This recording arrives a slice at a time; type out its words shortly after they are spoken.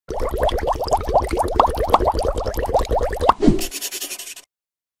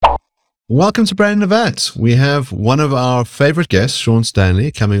Welcome to Brand Event. We have one of our favorite guests, Sean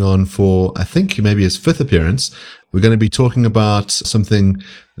Stanley, coming on for, I think, maybe his fifth appearance. We're going to be talking about something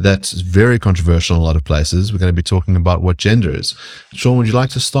that's very controversial in a lot of places. We're going to be talking about what gender is. Sean, would you like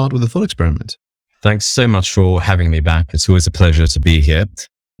to start with a thought experiment? Thanks so much for having me back. It's always a pleasure to be here.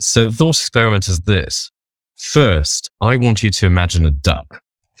 So the thought experiment is this. First, I want you to imagine a duck.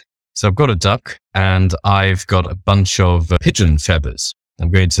 So I've got a duck and I've got a bunch of pigeon feathers. I'm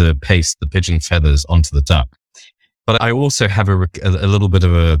going to paste the pigeon feathers onto the duck. But I also have a little bit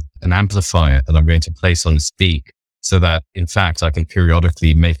of an amplifier that I'm going to place on its beak so that, in fact, I can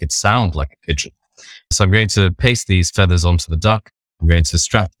periodically make it sound like a pigeon. So I'm going to paste these feathers onto the duck. I'm going to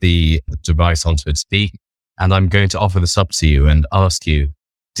strap the device onto its beak, and I'm going to offer this up to you and ask you,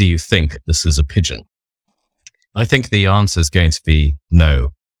 do you think this is a pigeon? I think the answer is going to be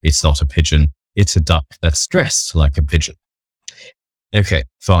no, it's not a pigeon. It's a duck that's dressed like a pigeon. Okay,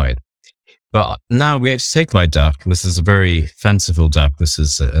 fine. But now we're going to take my duck. This is a very fanciful duck. This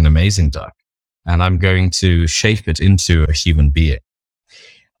is an amazing duck. And I'm going to shape it into a human being.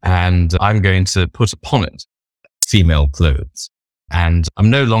 And I'm going to put upon it female clothes. And I'm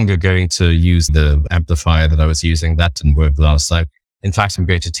no longer going to use the amplifier that I was using. That didn't work last time. In fact, I'm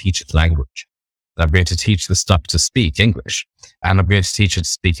going to teach it language. I'm going to teach this duck to speak English. And I'm going to teach it to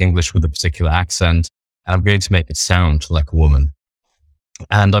speak English with a particular accent. And I'm going to make it sound like a woman.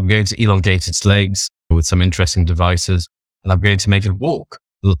 And I'm going to elongate its legs with some interesting devices. And I'm going to make it walk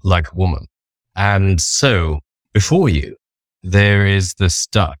like a woman. And so before you, there is this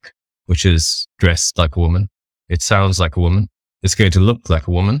duck, which is dressed like a woman. It sounds like a woman. It's going to look like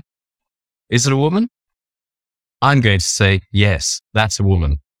a woman. Is it a woman? I'm going to say, yes, that's a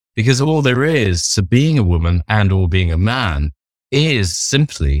woman. Because all there is to being a woman and or being a man is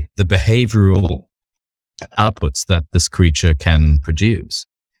simply the behavioral outputs that this creature can produce.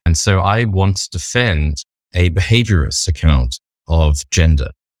 And so I want to defend a behaviorist account of gender.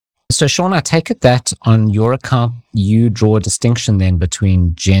 So Sean, I take it that on your account, you draw a distinction then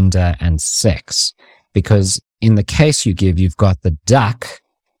between gender and sex, because in the case you give, you've got the duck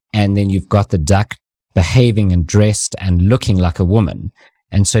and then you've got the duck behaving and dressed and looking like a woman.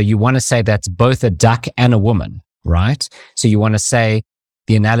 And so you want to say that's both a duck and a woman, right? So you want to say,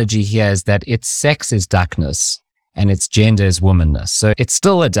 the analogy here is that its sex is duckness and its gender is womanness. So it's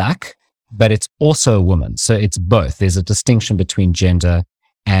still a duck, but it's also a woman. So it's both. There's a distinction between gender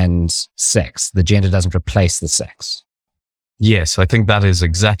and sex. The gender doesn't replace the sex. Yes, I think that is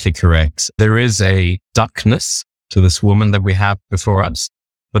exactly correct. There is a duckness to this woman that we have before us,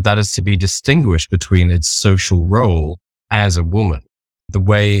 but that is to be distinguished between its social role as a woman. The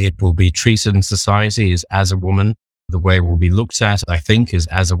way it will be treated in society is as a woman. The way it will be looked at, I think, is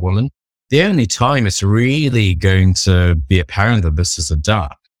as a woman. The only time it's really going to be apparent that this is a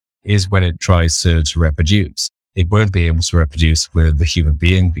duck is when it tries to reproduce. It won't be able to reproduce with the human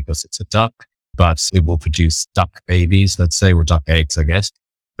being because it's a duck, but it will produce duck babies, let's say, or duck eggs, I guess.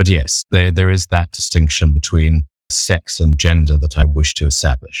 But yes, there is that distinction between sex and gender that I wish to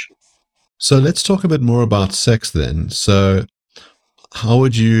establish. So let's talk a bit more about sex then. So how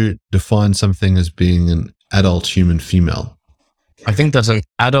would you define something as being an adult human female? I think that an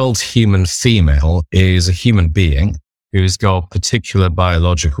adult human female is a human being who's got particular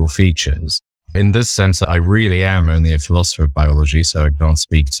biological features. In this sense, I really am only a philosopher of biology, so I can't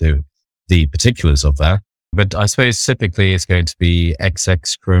speak to the particulars of that. But I suppose typically it's going to be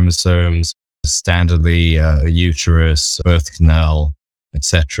XX chromosomes, standardly a uterus, birth canal,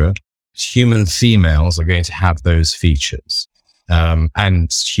 etc. Human females are going to have those features.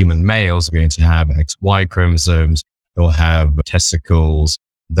 And human males are going to have XY chromosomes. They'll have testicles.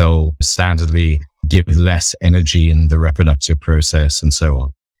 They'll standardly give less energy in the reproductive process and so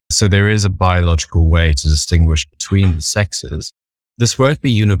on. So there is a biological way to distinguish between the sexes. This won't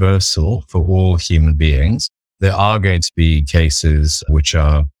be universal for all human beings. There are going to be cases which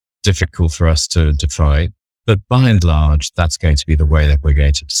are difficult for us to define, but by and large, that's going to be the way that we're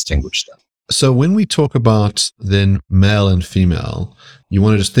going to distinguish them. So when we talk about then male and female, you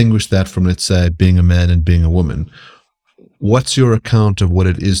want to distinguish that from, let's say, being a man and being a woman. What's your account of what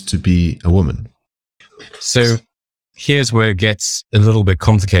it is to be a woman? So here's where it gets a little bit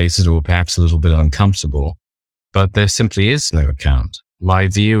complicated or perhaps a little bit uncomfortable, but there simply is no account. My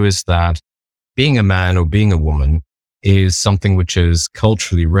view is that being a man or being a woman is something which is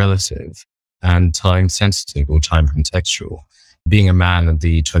culturally relative and time sensitive or time contextual. Being a man in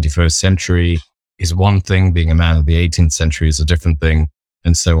the 21st century is one thing, being a man in the 18th century is a different thing,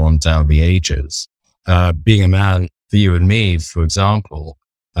 and so on down the ages. Being a man for you and me, for example,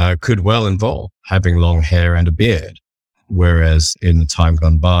 could well involve having long hair and a beard, whereas in the time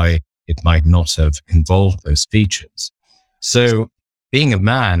gone by, it might not have involved those features. So being a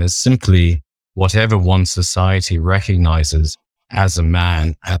man is simply whatever one society recognizes as a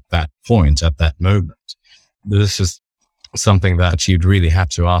man at that point, at that moment. This is something that you'd really have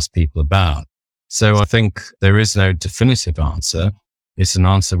to ask people about. So I think there is no definitive answer. It's an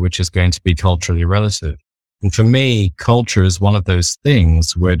answer which is going to be culturally relative. And for me, culture is one of those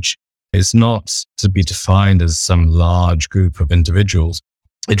things which is not to be defined as some large group of individuals.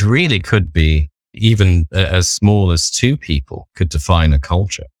 It really could be even as small as two people could define a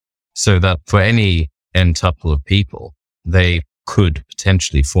culture. So that for any n-tuple of people, they could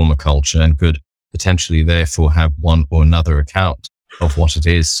potentially form a culture and could potentially therefore have one or another account of what it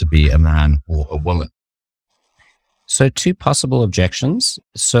is to be a man or a woman. So two possible objections.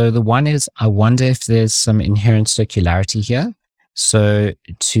 So the one is, I wonder if there's some inherent circularity here. So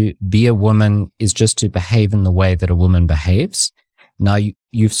to be a woman is just to behave in the way that a woman behaves. Now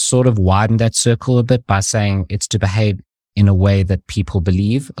you've sort of widened that circle a bit by saying it's to behave in a way that people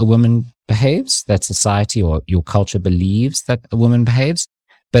believe a woman behaves, that society or your culture believes that a woman behaves,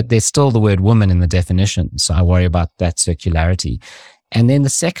 but there's still the word woman in the definition. So I worry about that circularity. And then the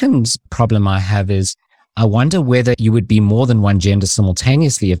second problem I have is, I wonder whether you would be more than one gender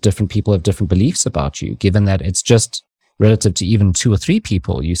simultaneously if different people have different beliefs about you, given that it's just relative to even 2 or 3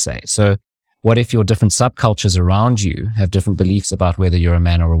 people, you say. So what if your different subcultures around you have different beliefs about whether you're a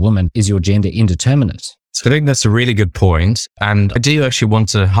man or a woman? Is your gender indeterminate? So I think that's a really good point. And I do actually want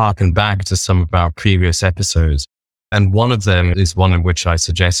to harken back to some of our previous episodes. And one of them is one in which I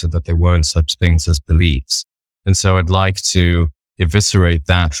suggested that there weren't such things as beliefs. And so I'd like to eviscerate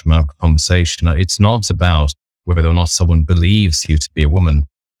that from our conversation. It's not about whether or not someone believes you to be a woman.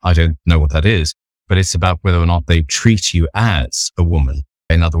 I don't know what that is, but it's about whether or not they treat you as a woman.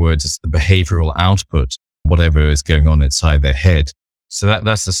 In other words, it's the behavioral output, whatever is going on inside their head. So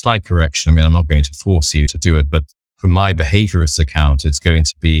that's a slight correction. I mean, I'm not going to force you to do it, but from my behaviorist account, it's going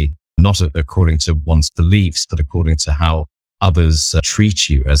to be not according to one's beliefs, but according to how others treat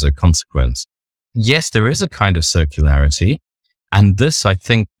you as a consequence. Yes, there is a kind of circularity. And this, I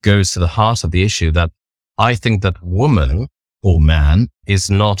think, goes to the heart of the issue that I think that woman or man is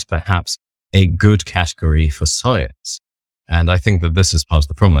not perhaps a good category for science. And I think that this is part of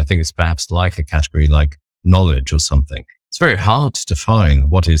the problem. I think it's perhaps like a category like knowledge or something. It's very hard to define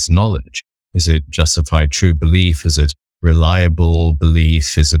what is knowledge. Is it justified true belief? Is it reliable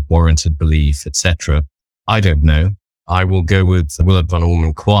belief? Is it warranted belief, etc.? I don't know. I will go with Willard von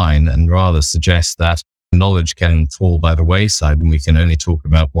Orman Quine and rather suggest that knowledge can fall by the wayside and we can only talk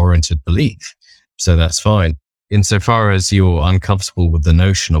about warranted belief. So that's fine. Insofar as you're uncomfortable with the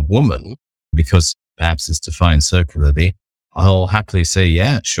notion of woman, because perhaps it's defined circularly, I'll happily say,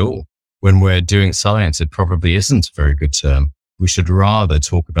 yeah, sure. When we're doing science, it probably isn't a very good term. We should rather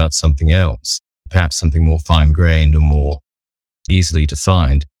talk about something else, perhaps something more fine-grained or more easily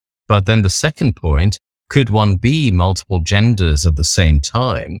defined. But then the second point, could one be multiple genders at the same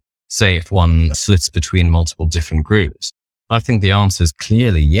time? Say if one splits between multiple different groups? I think the answer is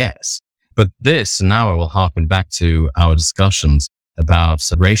clearly yes. But this, now I will harken back to our discussions about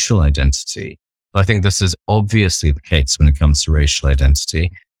racial identity. I think this is obviously the case when it comes to racial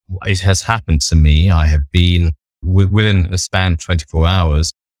identity. It has happened to me. I have been, within a span of 24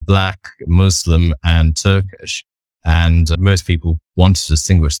 hours, Black, Muslim, and Turkish. And most people want to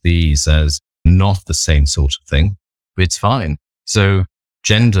distinguish these as not the same sort of thing. It's fine. So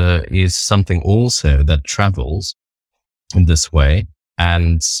gender is something also that travels in this way.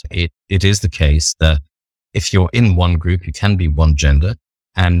 And it is the case that if you're in one group, you can be one gender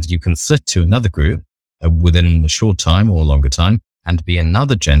and you can flip to another group within a short time or longer time and be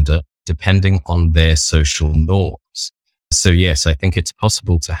another gender depending on their social norms. So yes, I think it's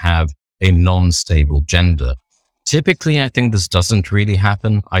possible to have a non-stable gender. Typically, I think this doesn't really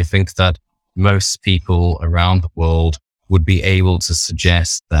happen. I think that most people around the world would be able to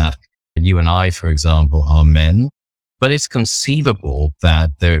suggest that you and I, for example, are men, but it's conceivable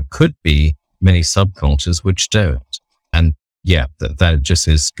that there could be many subcultures which don't. And yeah, that just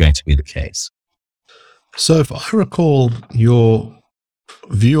is going to be the case. So if I recall, your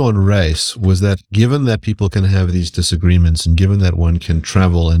view on race was that given that people can have these disagreements and given that one can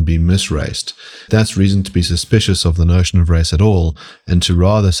travel and be misraced, that's reason to be suspicious of the notion of race at all and to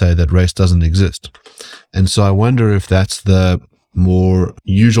rather say that race doesn't exist. And so I wonder if that's the more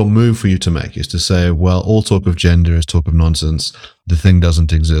usual move for you to make, is to say, well, all talk of gender is talk of nonsense. The thing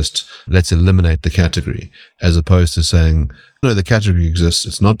doesn't exist. Let's eliminate the category, as opposed to saying, no, the category exists.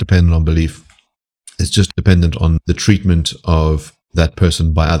 It's not dependent on belief. It's just dependent on the treatment of that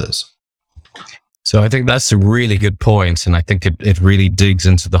person by others. So I think that's a really good point, and I think it really digs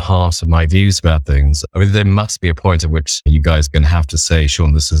into the heart of my views about things. I mean, there must be a point at which you guys are going to have to say,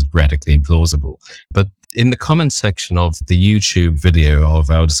 Sean, this is radically implausible. But in the comments section of the YouTube video of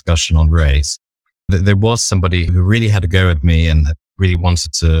our discussion on race, there was somebody who really had a go at me and really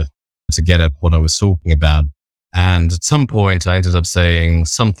wanted to get at what I was talking about. And at some point, I ended up saying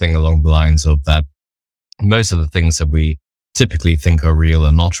something along the lines of that most of the things that we typically think are real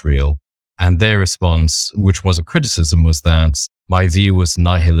are not real. And their response, which was a criticism, was that my view was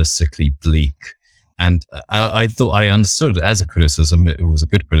nihilistically bleak. And I thought I understood it as a criticism. It was a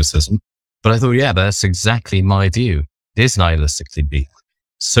good criticism. But I thought, yeah, that's exactly my view. It is nihilistically bleak.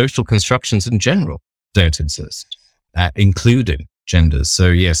 Social constructions in general don't exist, including genders. So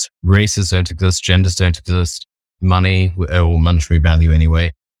yes, races don't exist, genders don't exist, money or monetary value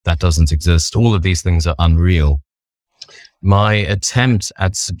anyway, that doesn't exist. All of these things are unreal. My attempt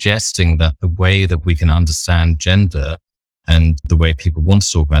at suggesting that the way that we can understand gender and the way people want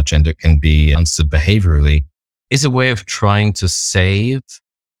to talk about gender can be understood behaviorally is a way of trying to save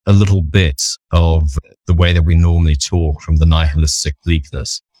a little bit of the way that we normally talk from the nihilistic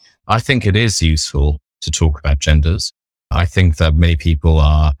bleakness. I think it is useful to talk about genders. I think that many people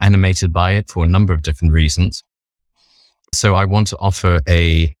are animated by it for a number of different reasons. So I want to offer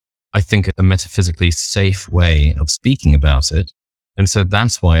a metaphysically safe way of speaking about it. And so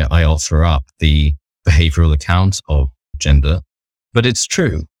that's why I offer up the behavioral account of gender. But it's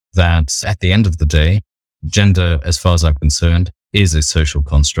true that at the end of the day, gender, as far as I'm concerned, is a social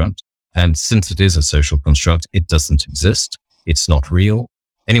construct. And since it is a social construct, it doesn't exist. It's not real.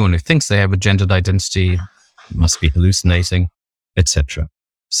 Anyone who thinks they have a gendered identity must be hallucinating, etc.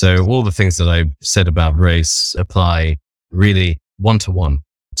 So all the things that I've said about race apply really one-to-one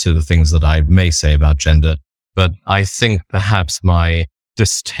to the things that I may say about gender. But I think perhaps my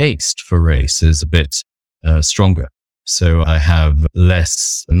distaste for race is a bit stronger. So I have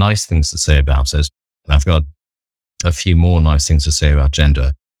less nice things to say about it. I've got a few more nice things to say about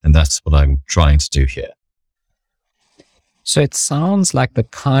gender. And that's what I'm trying to do here. So it sounds like the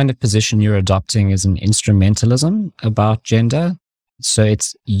kind of position you're adopting is an instrumentalism about gender. So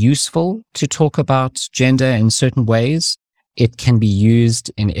it's useful to talk about gender in certain ways. It can be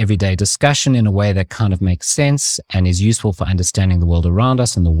used in everyday discussion in a way that kind of makes sense and is useful for understanding the world around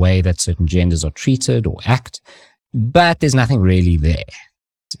us and the way that certain genders are treated or act. But there's nothing really there.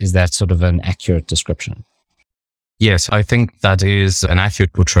 Is that sort of an accurate description? Yes, I think that is an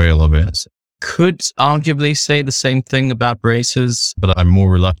accurate portrayal of it. Could arguably say the same thing about races, but I'm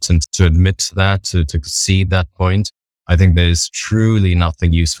more reluctant to admit that, to concede that point. I think there's truly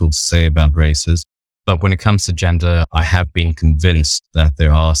nothing useful to say about races. But when it comes to gender, I have been convinced that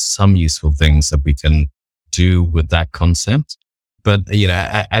there are some useful things that we can do with that concept. But,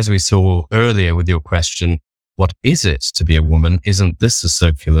 as we saw earlier with your question, what is it to be a woman? Isn't this a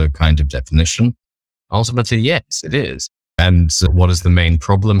circular kind of definition? Ultimately, yes, it is. And what is the main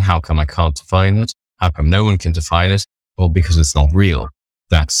problem? How come I can't define it? How come no one can define it? Well, because it's not real.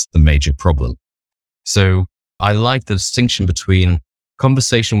 That's the major problem. So I like the distinction between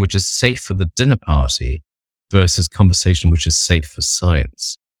conversation which is safe for the dinner party versus conversation which is safe for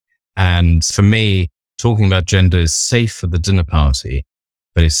science. And for me, talking about gender is safe for the dinner party,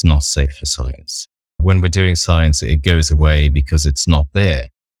 but it's not safe for science. When we're doing science, it goes away because it's not there.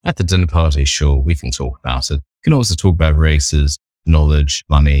 At the dinner party, sure, we can talk about it. We can also talk about races, knowledge,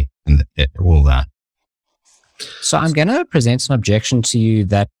 money, and all that. So I'm going to present an objection to you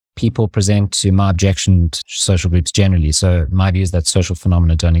that people present to my objection to social groups generally. So my view is that social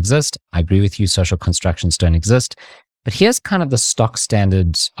phenomena don't exist. I agree with you, social constructions don't exist. But here's kind of the stock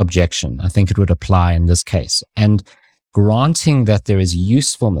standard objection. I think it would apply in this case. And granting that there is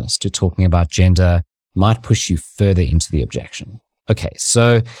usefulness to talking about gender might push you further into the objection. Okay,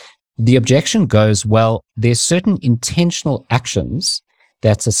 so the objection goes, well, there's certain intentional actions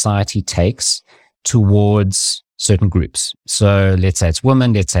that society takes towards certain groups. So let's say it's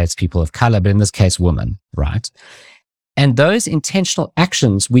women, let's say it's people of color, but in this case, women, right? And those intentional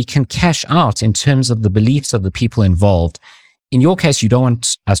actions we can cash out in terms of the beliefs of the people involved. In your case, you don't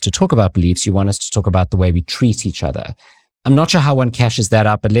want us to talk about beliefs. You want us to talk about the way we treat each other. I'm not sure how one cashes that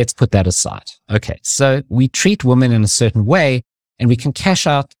out, but let's put that aside. Okay, so we treat women in a certain way, and we can cash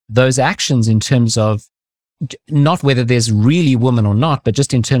out those actions in terms of not whether there's really women or not, but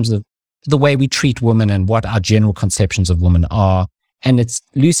just in terms of the way we treat women and what our general conceptions of women are. And it's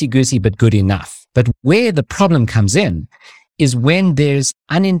loosey-goosey, but good enough. But where the problem comes in is when there's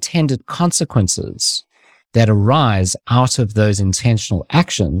unintended consequences that arise out of those intentional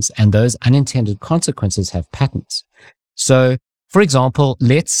actions, and those unintended consequences have patterns. So, For example,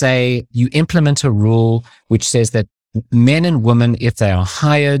 let's say you implement a rule which says that men and women, if they are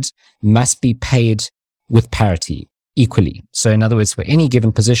hired, must be paid with parity equally. So in other words, for any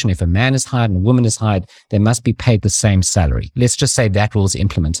given position, if a man is hired and a woman is hired, they must be paid the same salary. Let's just say that rule is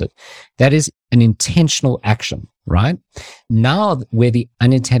implemented. That is an intentional action, right? Now, where the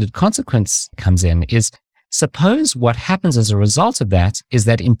unintended consequence comes in is, suppose what happens as a result of that is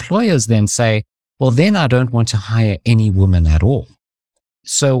that employers then say, well, then I don't want to hire any woman at all.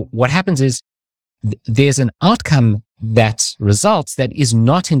 So what happens is there's an outcome that results that is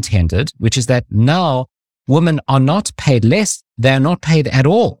not intended, which is that now women are not paid less. They are not paid at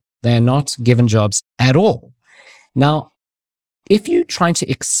all. They are not given jobs at all. Now, if you're trying to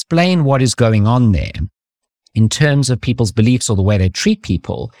explain what is going on there in terms of people's beliefs or the way they treat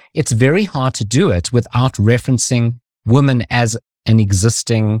people, it's very hard to do it without referencing women as an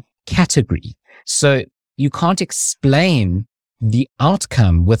existing category. So you can't explain the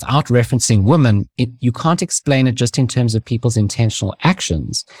outcome without referencing women. You can't explain it just in terms of people's intentional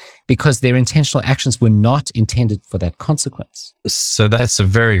actions, because their intentional actions were not intended for that consequence. So that's a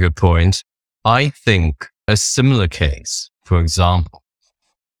very good point. I think a similar case, for example,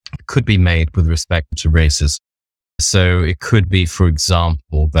 could be made with respect to races. So it could be, for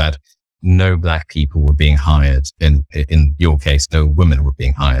example, that no black people were being hired. In your case, no women were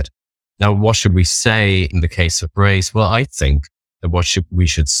being hired. Now, what should we say in the case of race? Well, I think that what we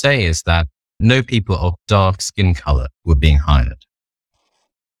should say is that no people of dark skin color were being hired.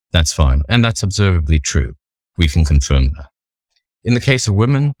 That's fine. And that's observably true. We can confirm that. In the case of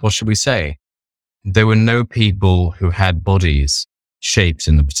women, what should we say? There were no people who had bodies shaped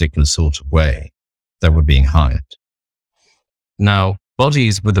in a particular sort of way that were being hired. Now,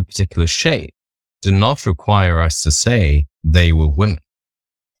 bodies with a particular shape do not require us to say they were women.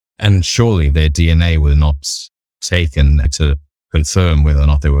 And surely their DNA were not taken to confirm whether or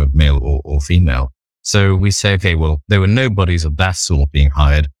not they were male or female. So we say, okay, well, there were no bodies of that sort being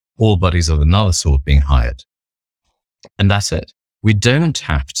hired, all bodies of another sort being hired. And that's it. We don't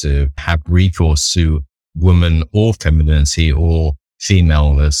have to have recourse to woman or femininity or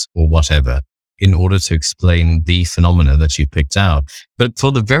femaleness or whatever in order to explain the phenomena that you picked out. But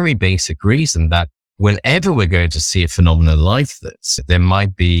for the very basic reason that whenever we're going to see a phenomenon like this, there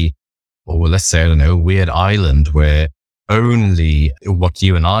might be, or let's say, I don't know, a weird island where only what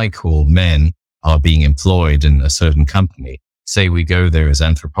you and I call men are being employed in a certain company. Say we go there as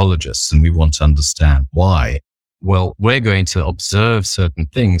anthropologists and we want to understand why. Well, we're going to observe certain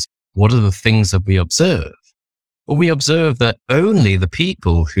things. What are the things that we observe? Well, we observe that only the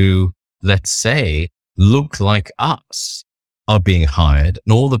people who, let's say, look like us are being hired,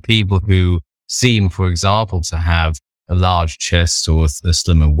 and all the people who seem, for example, to have a large chest or a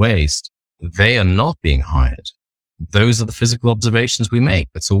slimmer waist, they are not being hired. Those are the physical observations we make.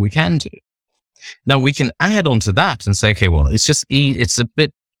 That's all we can do. Now, we can add on to that and say, okay, well, it's a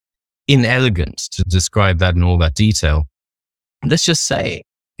bit inelegant to describe that in all that detail. Let's just say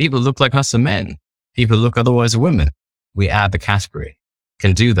people look like us are men. People look otherwise are women. We add the category.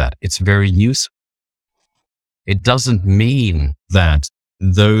 Can do that. It's very useful. It doesn't mean that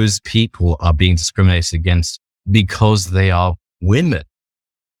those people are being discriminated against because they are women.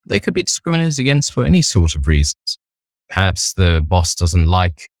 They could be discriminated against for any sort of reasons. Perhaps the boss doesn't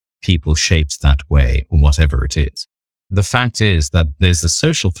like people shaped that way or whatever it is. The fact is that there's a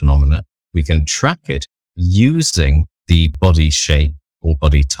social phenomena. We can track it using the body shape or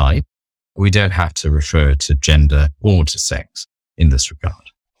body type. We don't have to refer to gender or to sex in this regard.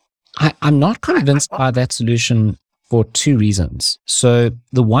 I'm not convinced by that solution for two reasons. So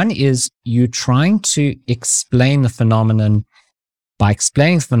the one is you're trying to explain the phenomenon. By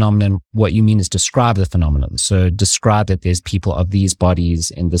explaining the phenomenon, what you mean is describe the phenomenon. So describe that there's people of these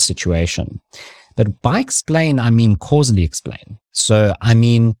bodies in this situation. But by explain, I mean causally explain. So I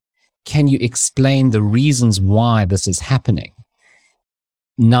mean, can you explain the reasons why this is happening?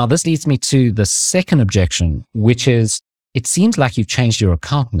 Now, this leads me to the second objection, which is it seems like you've changed your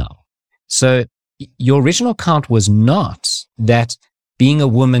account now. So your original account was not that being a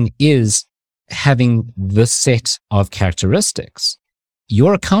woman is having this set of characteristics.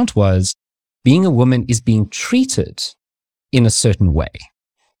 Your account was being a woman is being treated in a certain way,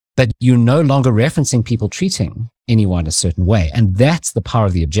 but you're no longer referencing people treating anyone a certain way. And that's the power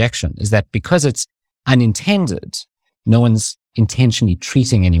of the objection, is that because it's unintended, no one's intentionally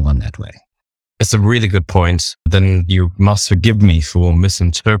treating anyone that way. It's a really good point. Then you must forgive me for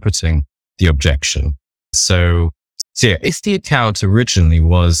misinterpreting the objection. So yeah, if the account originally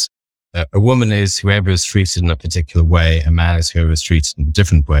was a woman is whoever is treated in a particular way, a man is whoever is treated in a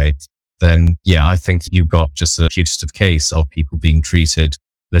different way, then yeah, I think you've got just a putative case of people being treated,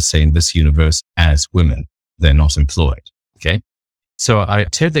 let's say in this universe, as women. They're not employed. Okay. So I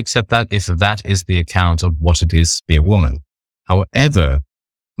totally accept that if that is the account of what it is to be a woman. However,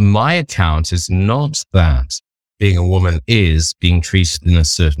 my account is not that being a woman is being treated in a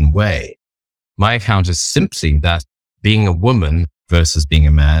certain way. My account is simply that being a woman versus being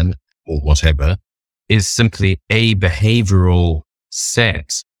a man or whatever is simply a behavioral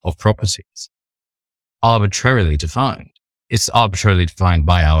set of properties arbitrarily defined. It's arbitrarily defined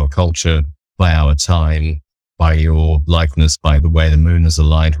by our culture, by our time, by your likeness, by the way the moon is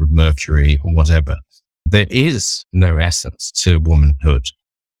aligned with Mercury or whatever. There is no essence to womanhood.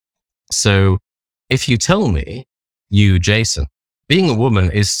 So if you tell me, you, Jason, being a woman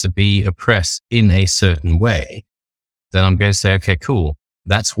is to be oppressed in a certain way, then I'm going to say, okay, cool.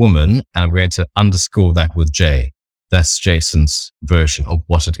 That's woman. And I'm going to underscore that with J. That's Jason's version of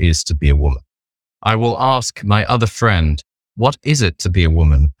what it is to be a woman. I will ask my other friend, what is it to be a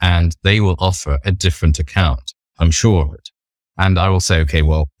woman? And they will offer a different account. I'm sure of it. And I will say, okay,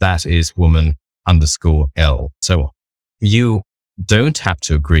 well, that is woman underscore L. So on. You don't have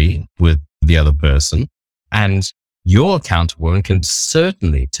to agree with the other person. And your account of woman can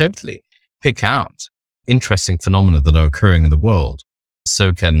certainly, totally pick out interesting phenomena that are occurring in the world.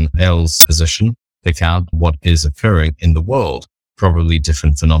 So can L's position pick out what is occurring in the world, probably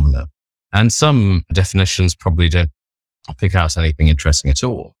different phenomena. And some definitions probably don't pick out anything interesting at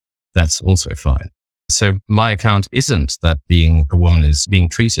all. That's also fine. So my account isn't that being a woman is being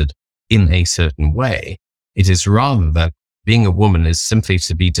treated in a certain way. It is rather that being a woman is simply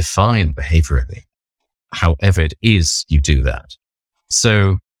to be defined behaviorally. However it is you do that.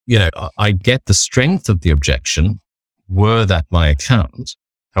 So, I get the strength of the objection were that my account.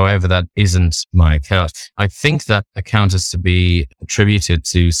 However, that isn't my account. I think that account is to be attributed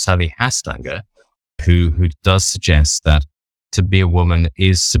to Sally Haslanger, who does suggest that to be a woman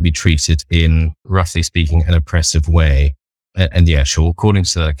is to be treated in, roughly speaking, an oppressive way. And yeah, sure, according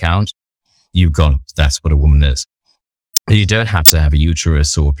to that account, that's what a woman is. You don't have to have a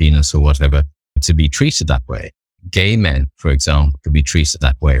uterus or a penis or whatever to be treated that way. Gay men, for example, could be treated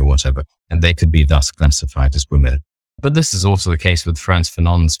that way or whatever, and they could be thus classified as women. But this is also the case with Frantz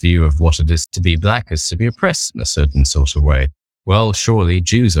Fanon's view of what it is to be black, is to be oppressed in a certain sort of way. Well, surely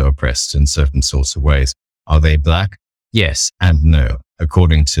Jews are oppressed in certain sorts of ways. Are they black? Yes and no,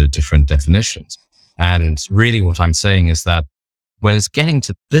 according to different definitions. And really what I'm saying is that when it's getting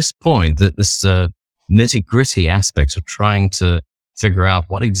to this point, that this nitty-gritty aspect of trying to figure out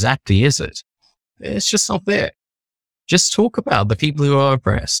what exactly is it, it's just not there. Just talk about the people who are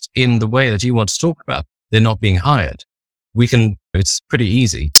oppressed in the way that you want to talk about. They're not being hired. It's pretty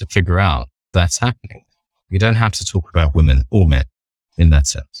easy to figure out that's happening. You don't have to talk about women or men in that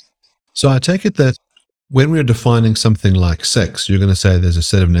sense. So I take it that when we're defining something like sex, you're going to say there's a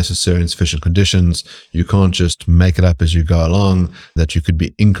set of necessary and sufficient conditions. You can't just make it up as you go along, that you could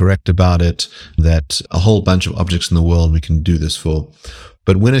be incorrect about it, that a whole bunch of objects in the world we can do this for.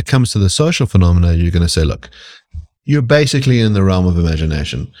 But when it comes to the social phenomena, you're going to say, look, you're basically in the realm of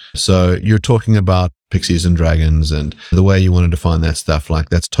imagination. So you're talking about pixies and dragons, and the way you want to define that stuff, like,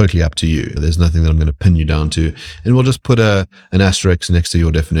 that's totally up to you. There's nothing that I'm going to pin you down to. And we'll just put an asterisk next to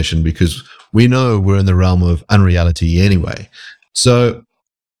your definition, because we know we're in the realm of unreality anyway. So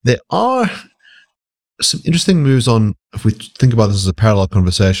there are some interesting moves on, if we think about this as a parallel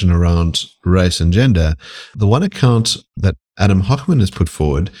conversation around race and gender. The one account that Adam Hochman has put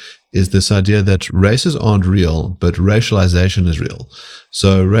forward is this idea that races aren't real, but racialization is real.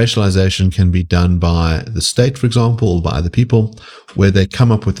 So racialization can be done by the state, for example, or by other people, where they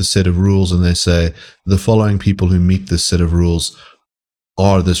come up with a set of rules and they say, the following people who meet this set of rules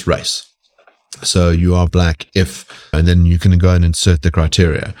are this race. So you are black if, and then you can go and insert the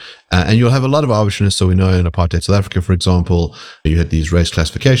criteria. And you'll have a lot of arbitrariness. So we know in apartheid South Africa, for example, you had these race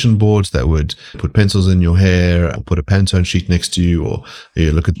classification boards that would put pencils in your hair, or put a Pantone sheet next to you, or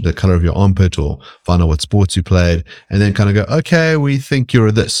you look at the color of your armpit, or find out what sports you played, and then kind of go, okay, we think you're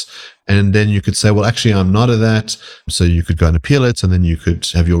a this. And then you could say, well, actually, I'm not a that. So you could go and appeal it, and then you could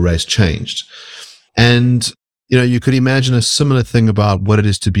have your race changed. And you could imagine a similar thing about what it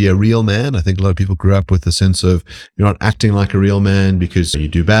is to be a real man. I think a lot of people grew up with the sense of you're not acting like a real man because you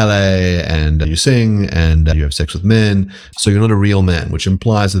do ballet and you sing and you have sex with men. So you're not a real man, which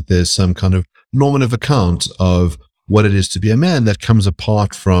implies that there's some kind of normative account of what it is to be a man that comes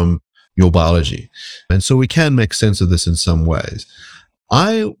apart from your biology. And so we can make sense of this in some ways.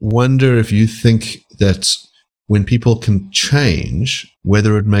 I wonder if you think that when people can change,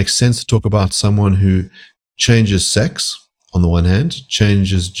 whether it makes sense to talk about someone who changes sex on the one hand,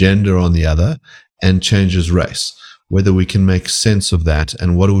 changes gender on the other, and changes race. Whether we can make sense of that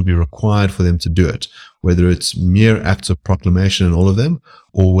and what would be required for them to do it, whether it's mere acts of proclamation in all of them,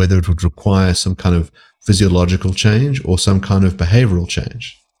 or whether it would require some kind of physiological change or some kind of behavioral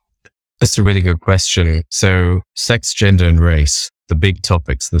change. That's a really good question. So sex, gender, and race, the big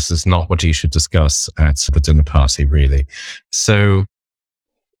topics. This is not what you should discuss at the dinner party, really. So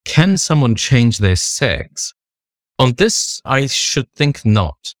can someone change their sex? On this, I should think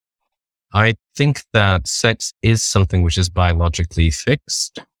not. I think that sex is something which is biologically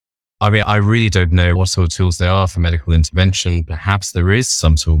fixed. I mean, I really don't know what sort of tools there are for medical intervention. Perhaps there is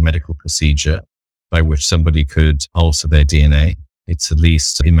some sort of medical procedure by which somebody could alter their DNA. It's at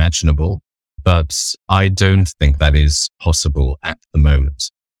least imaginable, but I don't think that is possible at the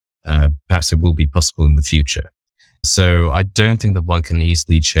moment. Perhaps it will be possible in the future. So I don't think that one can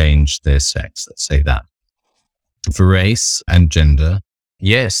easily change their sex, let's say that. For race and gender,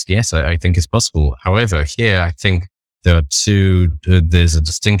 yes, I think it's possible. However, here I think there's a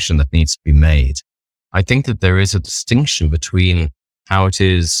distinction that needs to be made. I think that there is a distinction between how it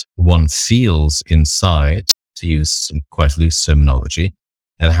is one feels inside, to use some quite loose terminology,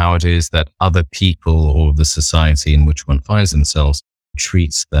 and how it is that other people or the society in which one finds themselves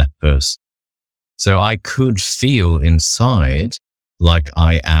treats that person. So I could feel inside like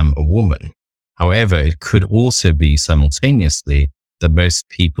I am a woman. However, it could also be simultaneously that most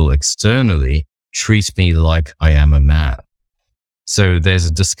people externally treat me like I am a man. So there's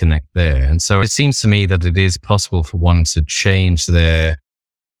a disconnect there. And so it seems to me that it is possible for one to change their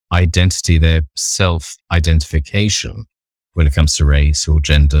identity, their self-identification when it comes to race or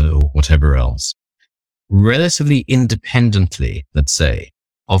gender or whatever else, relatively independently, let's say,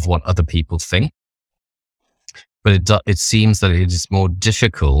 of what other people think. But it seems that it is more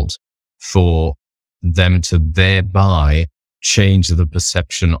difficult for them to thereby change the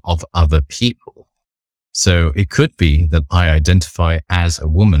perception of other people. So it could be that I identify as a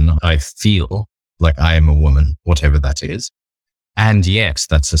woman. I feel like I am a woman, whatever that is. And yet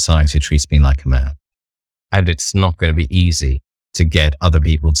that society treats me like a man. And it's not going to be easy to get other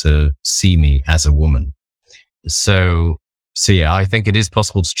people to see me as a woman. So yeah, I think it is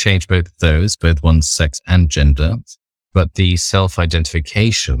possible to change both of those, both one's sex and gender. But the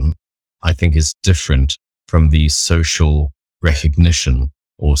self-identification, I think, is different from the social recognition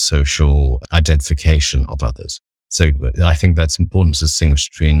or social identification of others. So I think that's important to distinguish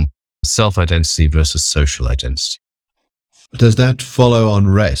between self-identity versus social identity. Does that follow on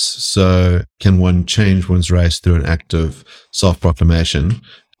race? So can one change one's race through an act of self-proclamation?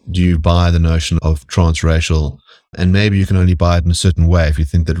 Do you buy the notion of transracial? And maybe you can only buy it in a certain way. If you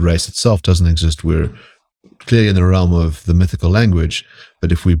think that race itself doesn't exist, we're clearly in the realm of the mythical language.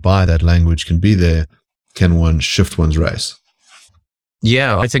 But if we buy that language can be there, can one shift one's race?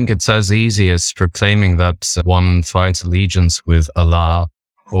 Yeah, I think it's as easy as proclaiming that one finds allegiance with Allah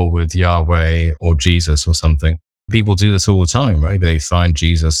or with Yahweh or Jesus or something. People do this all the time, right? They find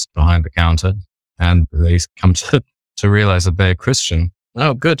Jesus behind the counter and they come to realize that they're Christian.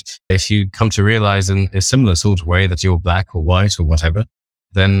 Oh, good. If you come to realize in a similar sort of way that you're black or white or whatever,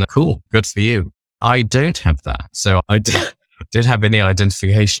 then cool, good for you. I don't have that. So I didn't have any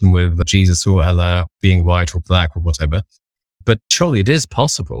identification with Jesus or Allah being white or black or whatever. But surely it is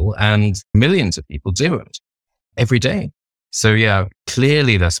possible, and millions of people do it every day. So yeah,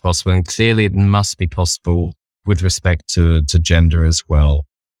 clearly that's possible, and clearly it must be possible with respect to gender as well.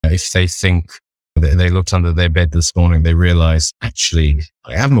 If they think they looked under their bed this morning, they realize, actually,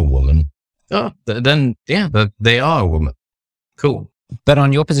 I am a woman. Oh, then yeah, they are a woman. Cool. But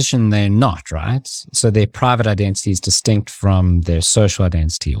on your position, they're not, right? So their private identity is distinct from their social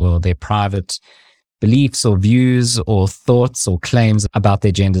identity, or their private beliefs or views or thoughts or claims about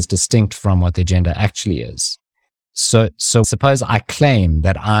their gender is distinct from what their gender actually is. So suppose I claim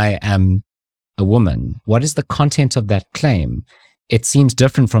that I am a woman. What is the content of that claim? It seems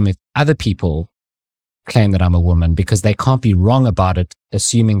different from if other people claim that I'm a woman, because they can't be wrong about it,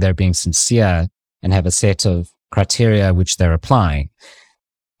 assuming they're being sincere and have a set of criteria which they're applying.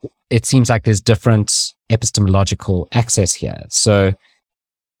 It seems like there's different epistemological access here. So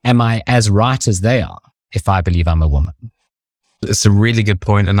am I as right as they are if I believe I'm a woman? It's a really good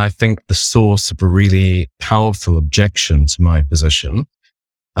point, and I think the source of a really powerful objection to my position.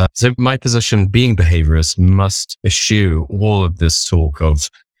 So my position, being behaviorist, must eschew all of this talk of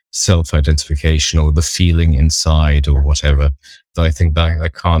self-identification or the feeling inside or whatever. That I think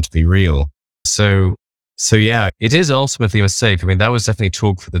that can't be real. So yeah, it is ultimately a mistake. I mean, that was definitely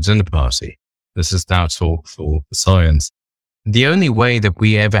talk for the dinner party. This is now talk for the science. The only way that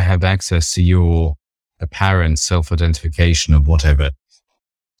we ever have access to your apparent self-identification of whatever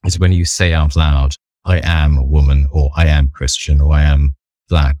is when you say out loud, I am a woman, or I am Christian, or I am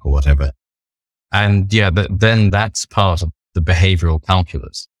Black, or whatever. And yeah, then that's part of the behavioral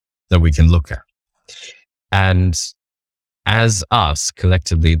calculus that we can look at. And as us,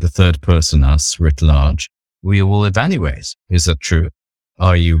 collectively, the third person, us writ large, we will evaluate. Is that true?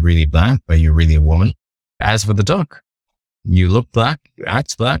 Are you really Black? Are you really a woman? As for the duck, you look Black, you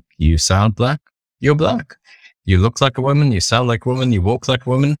act Black, you sound Black, you're Black. You look like a woman, you sound like a woman, you walk like a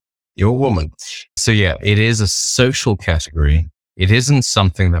woman, you're a woman. So yeah, it is a social category. It isn't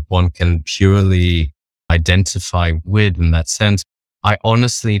something that one can purely identify with in that sense. I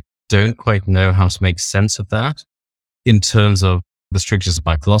honestly don't quite know how to make sense of that in terms of the strictures of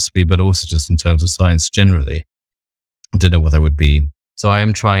my philosophy, but also just in terms of science generally. I don't know what that would be. So I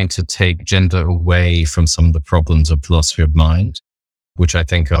am trying to take gender away from some of the problems of philosophy of mind, which I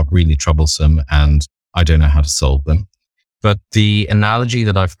think are really troublesome, and I don't know how to solve them. But the analogy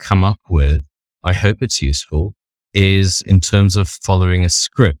that I've come up with, I hope it's useful, is in terms of following a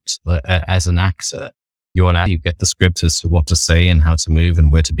script. As an actor, you get the script as to what to say and how to move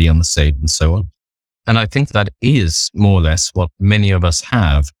and where to be on the stage and so on. And I think that is more or less what many of us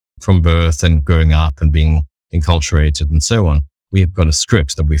have from birth and growing up and being enculturated and so on. We have got a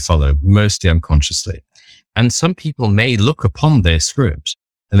script that we follow, mostly unconsciously. And some people may look upon their script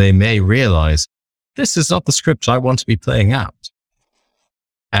and they may realize, this is not the script I want to be playing out.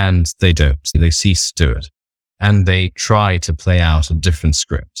 And they don't. They cease to do it. And they try to play out a different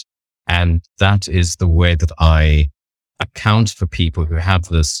script. And that is the way that I account for people who have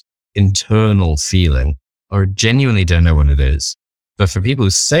this internal feeling or genuinely don't know what it is. But for people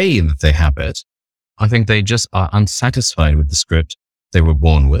who say that they have it, I think they just are unsatisfied with the script they were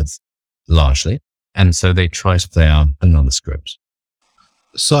born with, largely. And so they try to play out another script.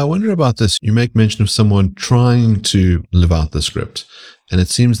 So I wonder about this. You make mention of someone trying to live out the script. And it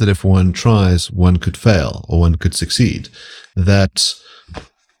seems that if one tries, one could fail or one could succeed. That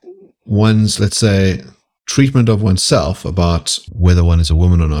one's, let's say, treatment of oneself about whether one is a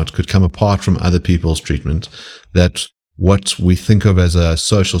woman or not could come apart from other people's treatment. That what we think of as a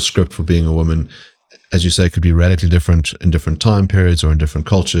social script for being a woman, as you say, could be radically different in different time periods or in different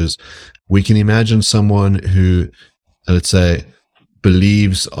cultures. We can imagine someone who, let's say,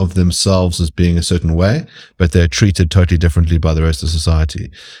 believes of themselves as being a certain way, but they're treated totally differently by the rest of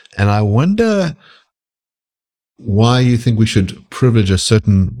society. And I wonder why you think we should privilege a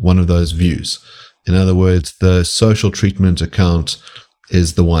certain one of those views. In other words, the social treatment account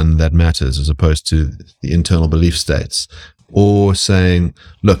is the one that matters as opposed to the internal belief states. Or saying,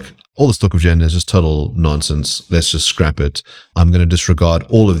 look, all this talk of gender is just total nonsense. Let's just scrap it. I'm going to disregard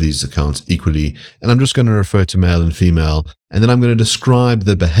all of these accounts equally, and I'm just going to refer to male and female, and then I'm going to describe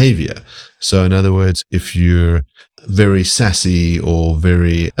the behavior. So in other words, if you're very sassy or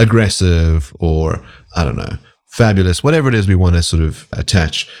very aggressive or, I don't know, fabulous, whatever it is we want to sort of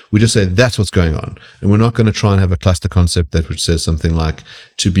attach, we just say that's what's going on. And we're not going to try and have a cluster concept that which says something like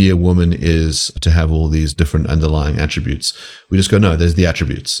to be a woman is to have all these different underlying attributes. We just go, no, there's the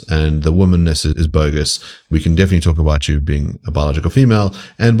attributes, and the womanness is bogus. We can definitely talk about you being a biological female,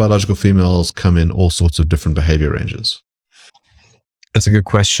 and biological females come in all sorts of different behavior ranges. That's a good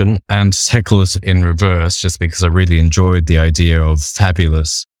question. And tackle it in reverse, just because I really enjoyed the idea of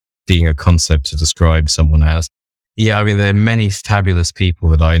fabulous being a concept to describe someone as. Yeah, I mean, there are many fabulous people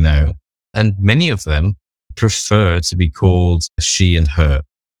that I know, and many of them prefer to be called she and her.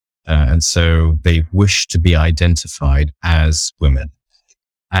 And so they wish to be identified as women.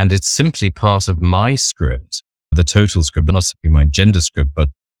 And it's simply part of my script, the total script, not simply my gender script, but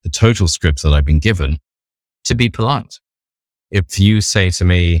the total script that I've been given, to be polite. If you say to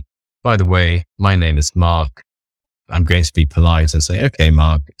me, by the way, my name is Mark, I'm going to be polite and say, okay,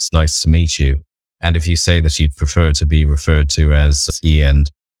 Mark, it's nice to meet you. And if you say that you'd prefer to be referred to as he and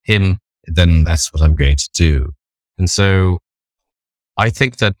him, then that's what I'm going to do. And so I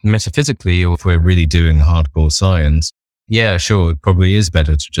think that metaphysically, or if we're really doing hardcore science, yeah, sure, it probably is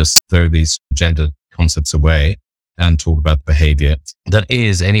better to just throw these gender concepts away and talk about behavior. That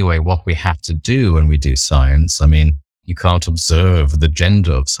is anyway what we have to do when we do science. I mean, you can't observe the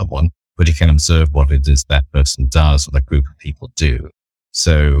gender of someone, but you can observe what it is that person does or that group of people do.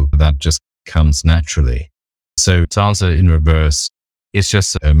 So that just comes naturally. So to answer in reverse, it's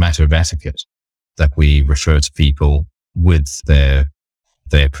just a matter of etiquette that we refer to people with their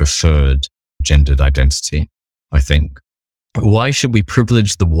preferred gendered identity, I think. Why should we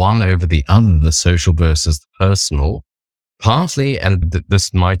privilege the one over the other, the social versus the personal? Partly, and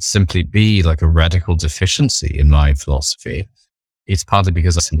this might simply be like a radical deficiency in my philosophy, it's partly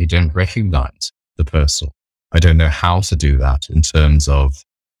because I simply don't recognize the personal. I don't know how to do that in terms of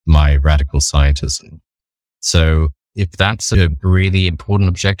my radical scientism. So if that's a really important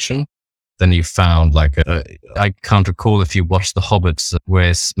objection, then you found I can't recall if you watched The Hobbit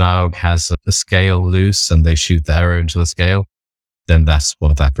where Smaug has a scale loose and they shoot the arrow into the scale, then that's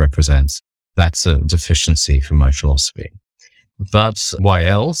what that represents. That's a deficiency from my philosophy. But why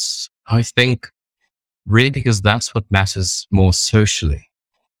else? I think really because that's what matters more socially,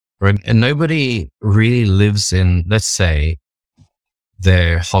 right? And nobody really lives in, let's say,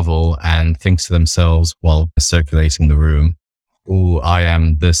 their hovel and thinks to themselves while circulating the room, oh, I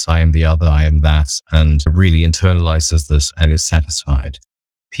am this, I am the other, I am that, and really internalizes this and is satisfied.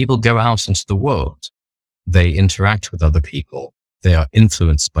 People go out into the world. They interact with other people. They are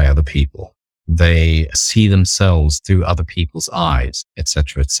influenced by other people. They see themselves through other people's eyes,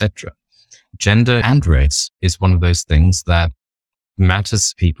 etc., etc. Gender and race is one of those things that matters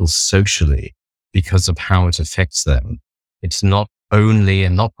to people socially because of how it affects them. It's not only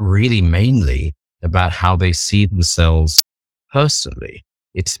and not really mainly about how they see themselves personally.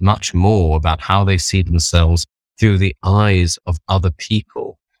 It's much more about how they see themselves through the eyes of other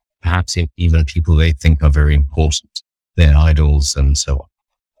people, perhaps even people they think are very important, their idols and so on.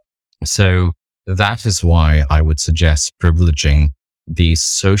 So that is why I would suggest privileging the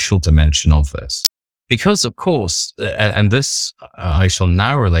social dimension of this. Because of course, and this I shall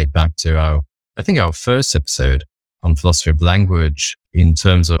now relate back to our first episode on philosophy of language in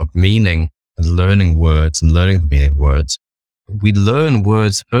terms of meaning and learning words and learning the meaning of words. We learn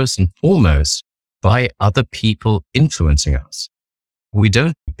words first and foremost by other people influencing us. We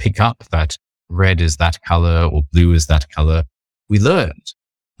don't pick up that red is that color or blue is that color. We learned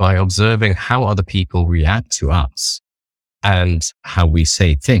by observing how other people react to us and how we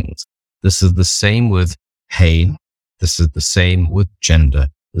say things. This is the same with pain. This is the same with gender.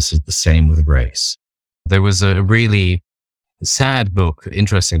 This is the same with race. There was a really sad book,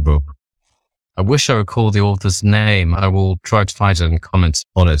 interesting book. I wish I recall the author's name. I will try to find it and comment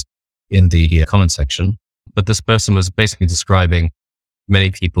on it in the comment section. But this person was basically describing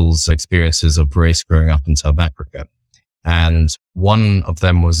many people's experiences of race growing up in South Africa. And one of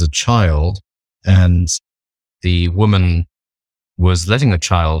them was a child, and the woman was letting a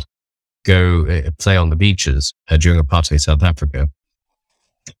child go play on the beaches during apartheid South Africa.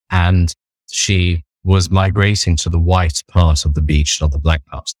 And she was migrating to the white part of the beach, not the black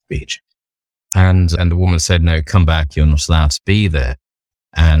part of the beach. And the woman said, no, come back. You're not allowed to be there.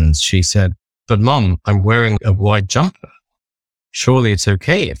 And she said, but Mom, I'm wearing a white jumper. Surely it's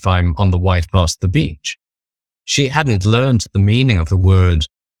okay if I'm on the white part of the beach. She hadn't learned the meaning of the word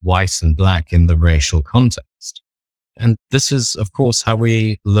white and black in the racial context. And this is, of course, how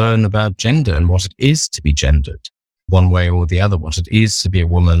we learn about gender and what it is to be gendered, one way or the other, what it is to be a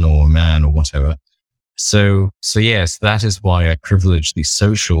woman or a man or whatever. So yes, that is why I privilege the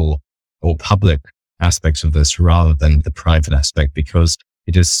social or public aspects of this rather than the private aspect, because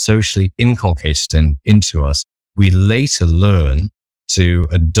it is socially inculcated into us. We later learn to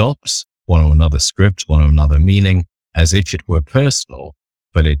adopt one or another script, one or another meaning, as if it were personal,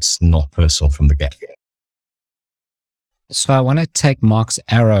 but it's not personal from the get-go. So I want to take Mark's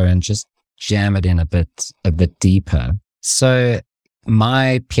arrow and just jam it in a bit deeper. So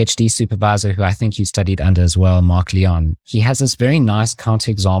my PhD supervisor, who I think you studied under as well, Mark Leon, he has this very nice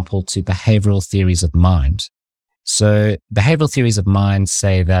counterexample to behavioral theories of mind. So behavioral theories of mind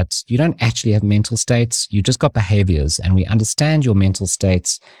say that you don't actually have mental states, you just got behaviors, and we understand your mental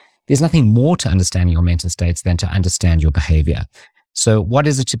states. There's nothing more to understanding your mental states than to understand your behavior. So what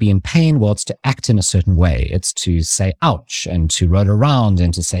is it to be in pain? Well, it's to act in a certain way. It's to say, ouch, and to roll around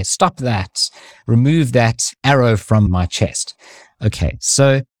and to say, stop that, remove that arrow from my chest. Okay,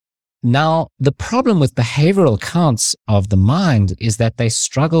 so now the problem with behavioral accounts of the mind is that they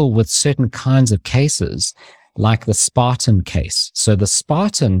struggle with certain kinds of cases, like the Spartan case. So the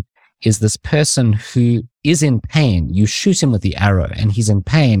Spartan is this person who is in pain. You shoot him with the arrow and he's in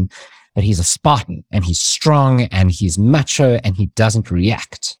pain, but he's a Spartan and he's strong and he's macho and he doesn't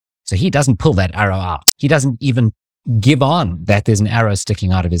react. So he doesn't pull that arrow out. He doesn't even give on that there's an arrow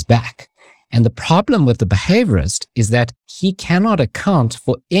sticking out of his back. And the problem with the behaviorist is that he cannot account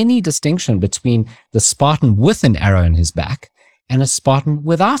for any distinction between the Spartan with an arrow in his back and a Spartan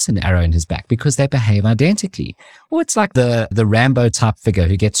without an arrow in his back, because they behave identically. Or it's like the Rambo type figure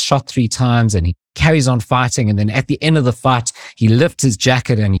who gets shot 3 times and he carries on fighting, and then at the end of the fight, he lifts his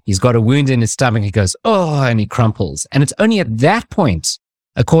jacket and he's got a wound in his stomach. He goes, oh, and he crumples. And it's only at that point,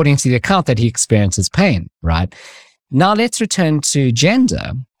 according to the account, that he experiences pain, right? Now let's return to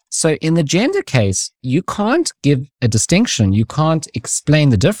gender. So in the gender case, you can't give a distinction. You can't explain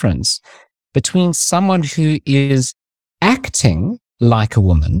the difference between someone who is acting like a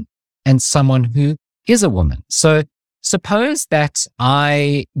woman and someone who is a woman. So suppose that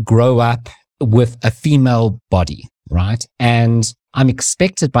I grow up with a female body, right? And I'm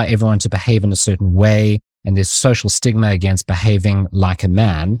expected by everyone to behave in a certain way, and there's social stigma against behaving like a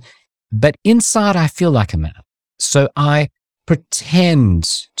man. But inside, I feel like a man. So I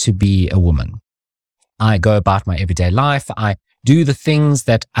pretend to be a woman. I go about my everyday life. I do the things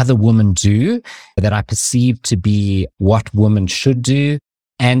that other women do, that I perceive to be what women should do.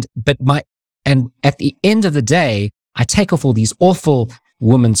 And at the end of the day, I take off all these awful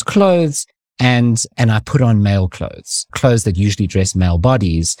women's clothes and I put on male clothes that usually dress male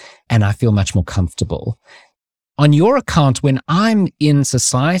bodies, and I feel much more comfortable. On your account, when I'm in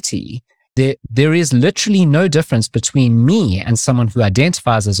society, there is literally no difference between me and someone who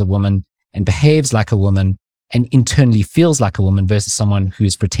identifies as a woman and behaves like a woman and internally feels like a woman versus someone who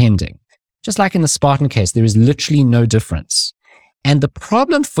is pretending. Just like in the Spartan case, there is literally no difference. And the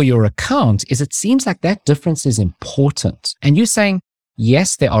problem for your account is it seems like that difference is important. And you're saying,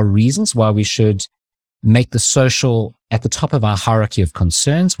 yes, there are reasons why we should make the social at the top of our hierarchy of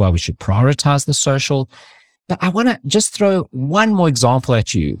concerns, why we should prioritize the social. But I want to just throw one more example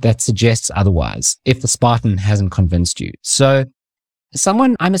at you that suggests otherwise, if the Spartan hasn't convinced you. So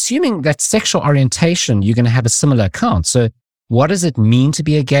I'm assuming that sexual orientation, you're going to have a similar account. So what does it mean to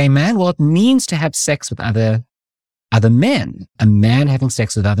be a gay man? Well, it means to have sex with other men, a man having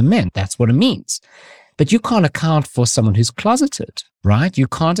sex with other men. That's what it means. But you can't account for someone who's closeted, right? You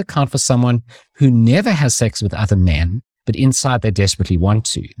can't account for someone who never has sex with other men, but inside they desperately want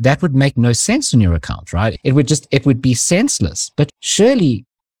to. That would make no sense in your account, right? It would be senseless. But surely,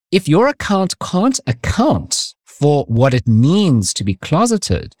 if your account can't account for what it means to be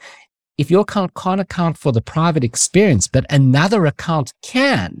closeted, if your account can't account for the private experience, but another account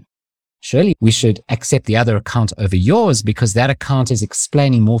can, surely we should accept the other account over yours because that account is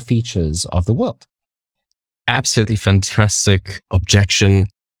explaining more features of the world. Absolutely fantastic objection.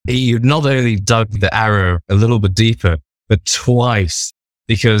 You've not only dug the arrow a little bit deeper, but twice,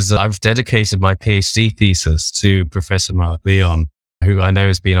 because I've dedicated my PhD thesis to Professor Mark Leon, who I know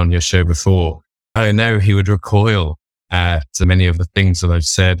has been on your show before. I know he would recoil at many of the things that I've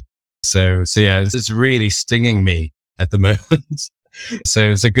said. So yeah, it's really stinging me at the moment.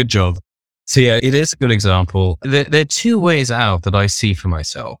 So it's a good job. So yeah, it is a good example. There are two ways out that I see for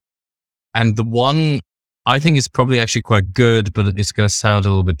myself. And the one I think is probably actually quite good, but it's going to sound a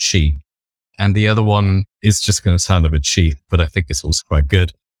little bit cheap. And the other one is just going to sound a bit cheap, but I think it's also quite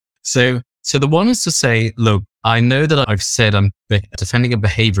good. So the one is to say, look, I know that I've said I'm defending a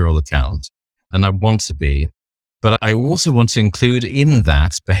behavioral account, and I want to be, but I also want to include in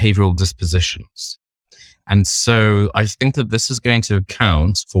that behavioral dispositions. And so I think that this is going to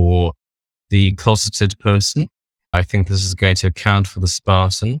account for the closeted person. I think this is going to account for the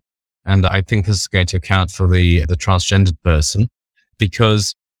Spartan. And I think this is going to account for the transgendered person,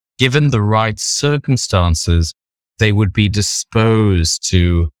 because given the right circumstances, they would be disposed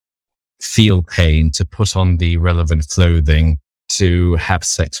to feel pain, to put on the relevant clothing, to have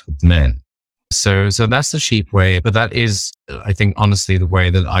sex with men. So that's the cheap way, but that is, I think, honestly, the way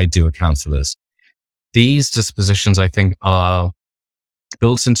that I do account for this. These dispositions, I think, are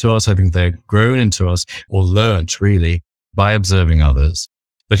built into us. I think they're grown into us or learnt really by observing others.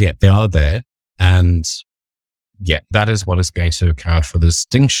 But yet they are there. And yet that is what is going to account for the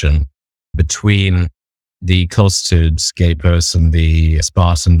distinction between the closeted gay person, the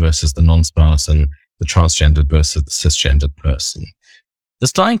Spartan versus the non-Spartan, the transgendered versus the cisgendered person. The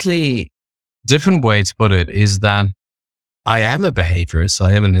slightly different way to put it is that I am a behaviorist,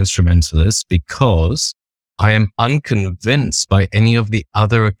 I am an instrumentalist, because I am unconvinced by any of the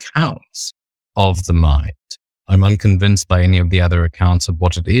other accounts of the mind. I'm unconvinced by any of the other accounts of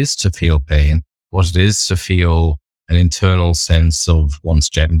what it is to feel pain, what it is to feel an internal sense of one's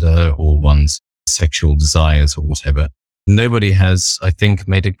gender or one's sexual desires or whatever. Nobody has, I think,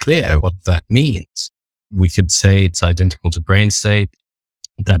 made it clear what that means. We could say it's identical to brain state.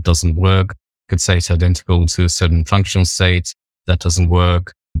 That doesn't work. Could say it's identical to a certain functional state. That doesn't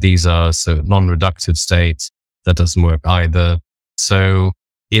work. These are non-reductive states. That doesn't work either. So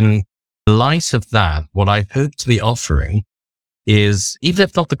in light of that, what I hope to be offering is, even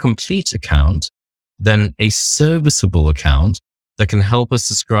if not the complete account, then a serviceable account that can help us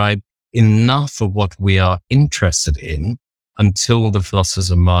describe enough of what we are interested in until the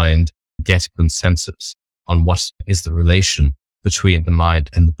philosophers of mind get consensus on what is the relation between the mind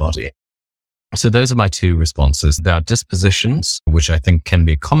and the body. So those are my two responses. There are dispositions, which I think can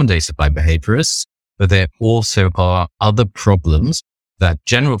be accommodated by behaviorists, but there also are other problems that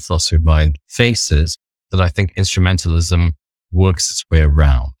general philosophy of mind faces that I think instrumentalism works its way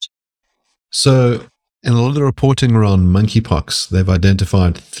around. So in a lot of the reporting around monkeypox, they've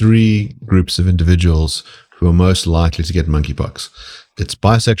identified 3 groups of individuals who are most likely to get monkeypox. It's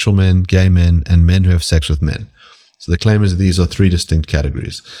bisexual men, gay men, and men who have sex with men. So the claim is that these are 3 distinct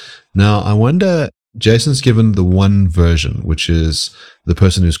categories. Now, I wonder, Jason's given the one version, which is the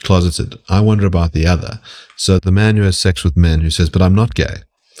person who's closeted. I wonder about the other. So the man who has sex with men who says, but I'm not gay.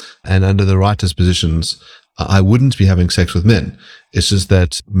 And under the right dispositions, I wouldn't be having sex with men. It's just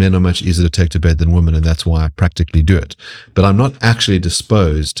that men are much easier to take to bed than women, and that's why I practically do it. But I'm not actually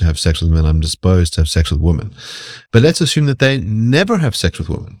disposed to have sex with men. I'm disposed to have sex with women. But let's assume that they never have sex with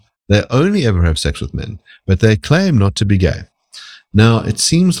women. They only ever have sex with men, but they claim not to be gay. Now, it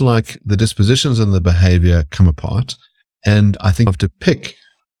seems like the dispositions and the behavior come apart, and I think you have to pick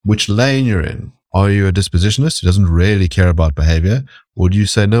which lane you're in. Are you a dispositionist who doesn't really care about behavior, or do you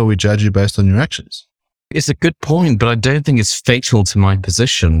say, no, we judge you based on your actions? It's a good point, but I don't think it's fatal to my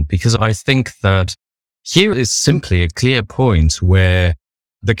position, because I think that here is simply a clear point where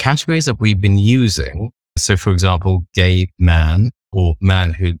the categories that we've been using, so for example, gay man or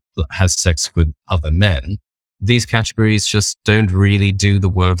man who has sex with other men, these categories just don't really do the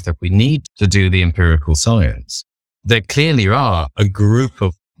work that we need to do the empirical science. There clearly are a group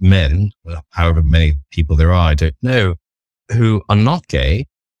of men, however many people there are, I don't know, who are not gay,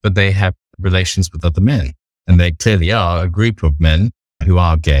 but they have relations with other men. And they clearly are a group of men who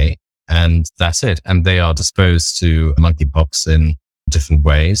are gay, and that's it. And they are disposed to monkeypox in different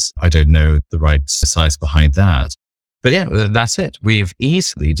ways. I don't know the right science behind that. But yeah, that's it. We've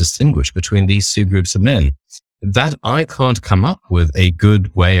easily distinguished between these 2 groups of men. That I can't come up with a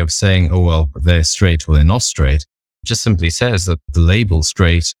good way of saying, oh, well, they're straight or they're not straight. It just simply says that the label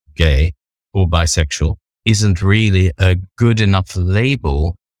straight, gay, or bisexual isn't really a good enough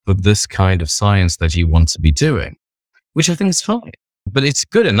label for this kind of science that you want to be doing, which I think is fine. But it's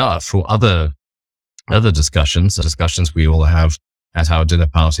good enough for other discussions we all have at our dinner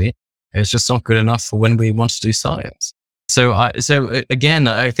party. It's just not good enough for when we want to do science. So again,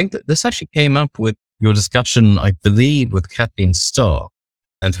 I think that this actually came up with your discussion, I believe, with Kathleen Starr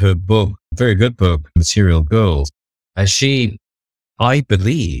and her book, very good book, Material Girls. I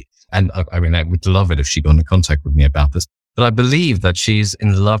believe, and I mean, I would love it if she got in contact with me about this, but I believe that she's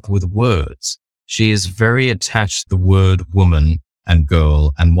in love with words. She is very attached to the word woman and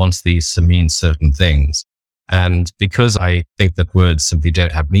girl and wants these to mean certain things. And because I think that words simply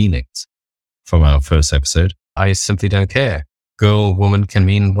don't have meanings from our first episode, I simply don't care. Girl, woman can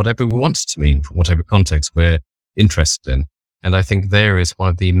mean whatever we want it to mean, for whatever context we're interested in. And I think there is one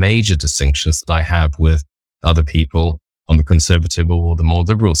of the major distinctions that I have with other people on the conservative or the more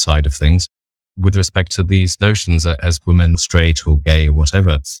liberal side of things with respect to these notions as women, straight or gay or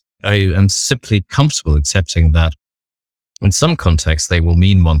whatever. I am simply comfortable accepting that in some contexts they will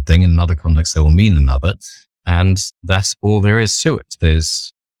mean one thing, in another context they will mean another. And that's all there is to it.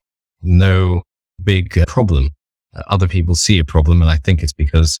 There's no big problem. Other people see a problem, and I think it's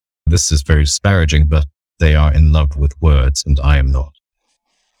because this is very disparaging, but they are in love with words and I am not.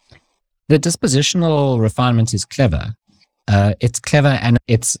 The dispositional refinement is clever. It's clever, and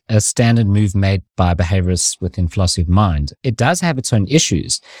it's a standard move made by behaviorists within philosophy of mind. It does have its own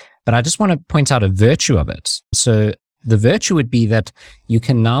issues, but I just want to point out a virtue of it. So the virtue would be that you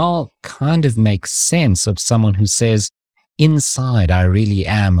can now kind of make sense of someone who says, inside I really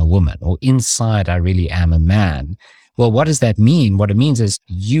am a woman, or inside I really am a man. Well, what does that mean? What it means is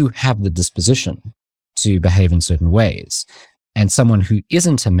you have the disposition to behave in certain ways. And someone who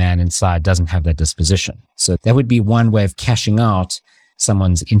isn't a man inside doesn't have that disposition. So that would be one way of cashing out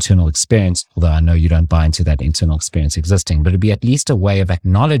someone's internal experience, although I know you don't buy into that internal experience existing, but it'd be at least a way of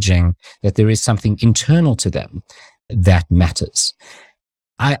acknowledging that there is something internal to them that matters.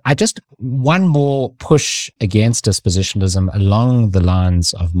 I just, one more push against dispositionalism along the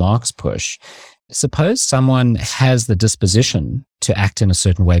lines of Mark's push. Suppose someone has the disposition to act in a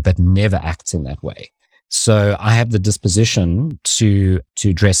certain way, but never acts in that way. So I have the disposition to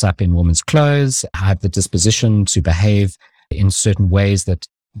dress up in women's clothes. I have the disposition to behave in certain ways that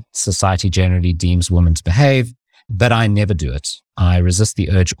society generally deems women to behave, but I never do it. I resist the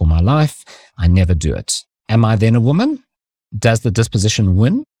urge all my life. I never do it. Am I then a woman? Does the disposition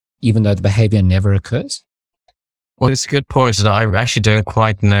win, even though the behavior never occurs? Well, it's a good point, and I actually don't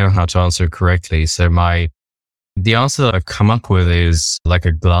quite know how to answer it correctly. So the answer that I've come up with is like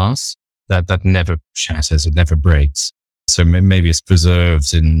a glass that never shatters, it never breaks. So maybe it's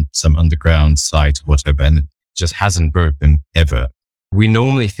preserved in some underground site, whatever, and it just hasn't broken ever. We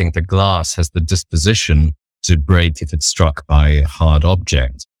normally think the glass has the disposition to break if it's struck by a hard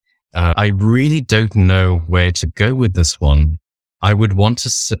object. I really don't know where to go with this one. I would want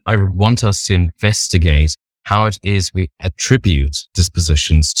us to investigate how it is we attribute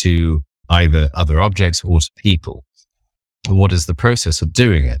dispositions to either other objects or to people. What is the process of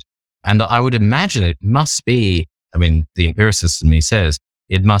doing it? And I would imagine it must be, the empiricist in me says,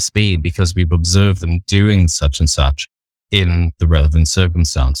 it must be because we've observed them doing such and such in the relevant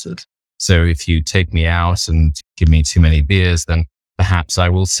circumstances. So if you take me out and give me too many beers, then perhaps I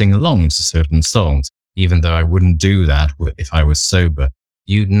will sing along to certain songs, even though I wouldn't do that if I was sober.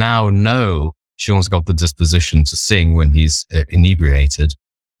 You now know Sean's got the disposition to sing when he's inebriated,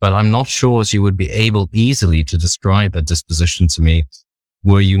 but I'm not sure you would be able easily to describe that disposition to me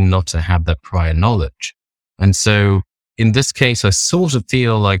were you not to have that prior knowledge. And so in this case, I sort of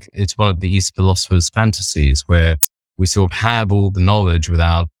feel like it's one of the East philosophers' fantasies where we sort of have all the knowledge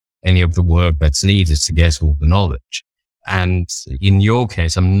without any of the work that's needed to get all the knowledge. And in your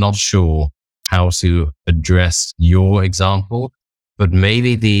case, I'm not sure how to address your example, but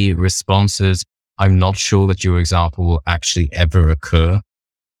maybe the response is, I'm not sure that your example will actually ever occur,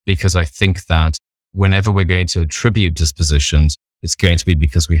 because I think that whenever we're going to attribute dispositions, it's going to be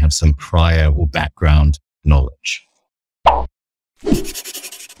because we have some prior or background knowledge.